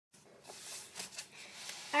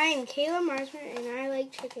am Kayla Marsmer, and I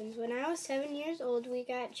like chickens. When I was 7 years old, we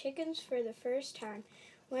got chickens for the first time.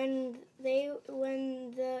 When they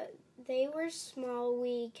were small,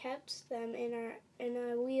 we kept them in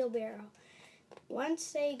a wheelbarrow.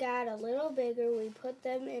 Once they got a little bigger, we put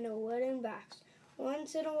them in a wooden box.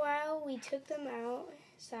 Once in a while, we took them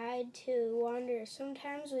outside to wander.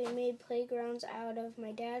 Sometimes we made playgrounds out of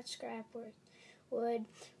my dad's scrapwood.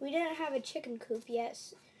 We didn't have a chicken coop yet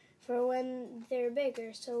for when they're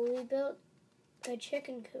bigger, so we built a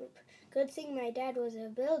chicken coop. Good thing my dad was a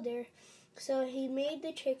builder, so he made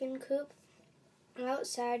the chicken coop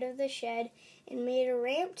outside of the shed and made a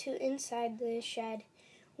ramp to inside the shed.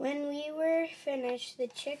 When we were finished, the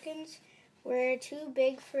chickens were too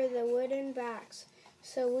big for the wooden box,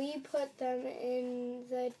 so we put them in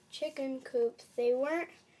the chicken coop. They weren't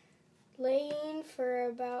laying for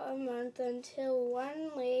about a month until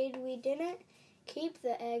one laid. We didn't keep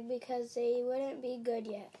the egg because they wouldn't be good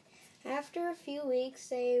yet. After a few weeks,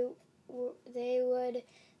 they would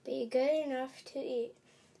be good enough to eat.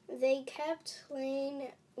 They kept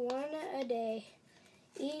laying one a day,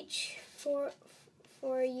 each for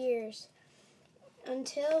years,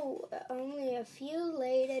 until only a few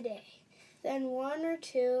laid a day, then one or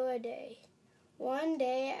two a day. One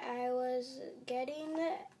day I was getting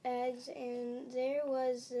the eggs, and there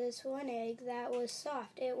was this one egg that was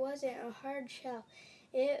soft. It wasn't a hard shell.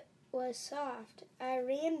 It was soft. I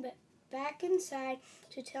ran back inside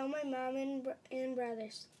to tell my mom and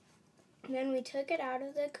brothers. Then we took it out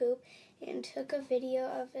of the coop and took a video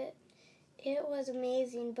of it. It was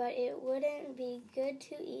amazing, but it wouldn't be good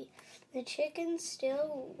to eat. The chickens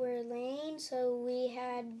still were laying, so we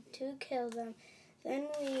had to kill them. Then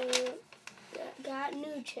we got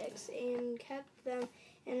new chicks and kept them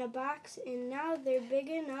in a box, and now they're big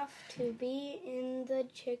enough to be in the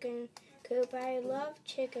chicken coop. I love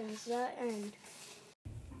chickens. The end.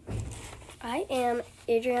 I am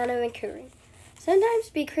Adriana McCurry. Sometimes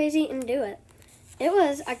be crazy and do it. It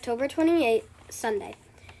was October 28th, Sunday.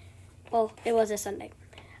 Well, it was a Sunday.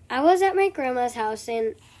 I was at my grandma's house,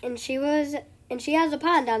 and she has a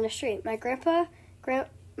pond down the street. My grandma,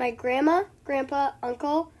 grandpa,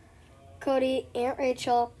 uncle Cody, Aunt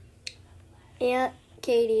Rachel, Aunt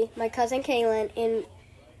Katie, my cousin Kaylin,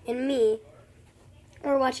 and me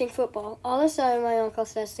were watching football. All of a sudden, my uncle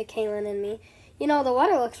says to Kaylin and me, "You know, the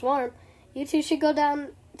water looks warm. You two should go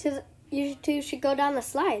down the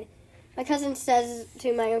slide." My cousin says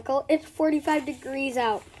to my uncle, "It's 45 degrees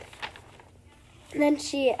out." And then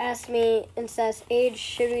she asked me and says, "Age,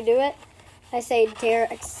 should we do it?" I say, "Dare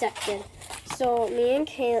accepted." So me and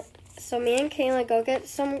Kaylin go get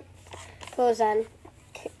some clothes on.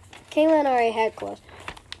 Kaylin already had clothes.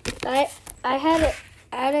 I had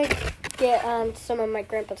to get on some of my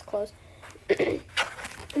grandpa's clothes.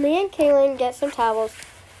 Me and Kaylin get some towels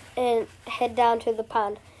and head down to the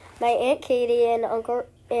pond. My Aunt Katie and Uncle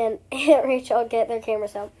and Aunt Rachel get their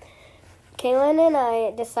cameras out. Kaylin and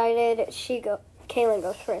I decided Kaylin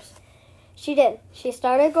goes first. She did. She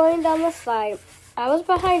started going down the slide. I was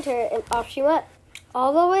behind her, and off she went,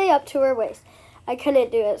 all the way up to her waist. I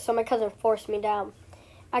couldn't do it, so my cousin forced me down.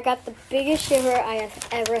 I got the biggest shiver I have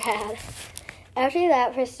ever had. After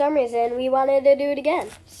that, for some reason, we wanted to do it again,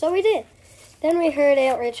 so we did. Then we heard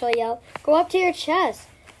Aunt Rachel yell, "Go up to your chest."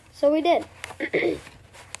 So we did.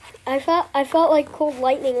 I felt like cold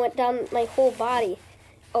lightning went down my whole body.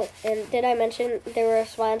 Oh, and did I mention there were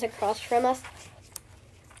swans across from us?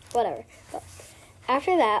 Whatever. But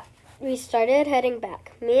after that, we started heading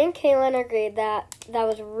back. Me and Kaylin agreed that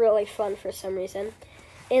was really fun for some reason.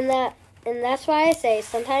 And that's why I say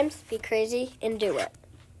sometimes be crazy and do it.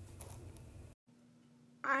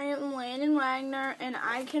 I am Landon Wagner, and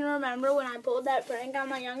I can remember when I pulled that prank on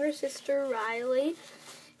my younger sister, Riley,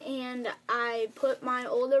 and I put my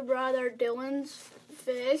older brother, Dylan's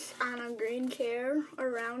fish on a green chair.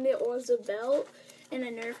 Around it was a belt and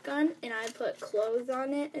a Nerf gun, and I put clothes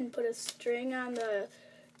on it and put a string on the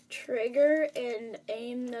trigger and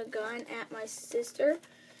aimed the gun at my sister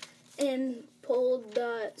and pulled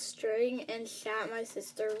the string and shot my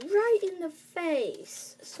sister right in the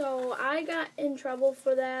face. So I got in trouble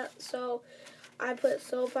for that, so I put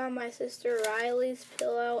soap on my sister Riley's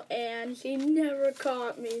pillow, and she never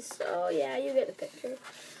caught me. So yeah, you get the picture.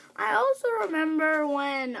 I also remember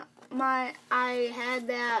when I had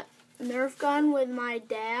that Nerf gun with my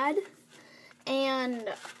dad, and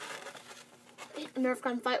Nerf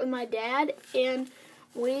gun fight with my dad, and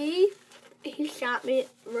he shot me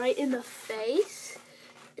right in the face,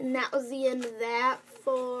 and that was the end of that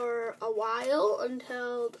for a while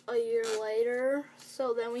until a year later.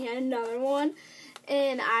 So then we had another one,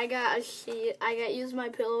 and I got used my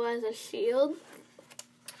pillow as a shield.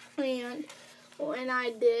 And when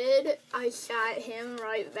I did, I shot him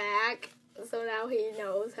right back. So now he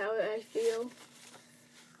knows how I feel.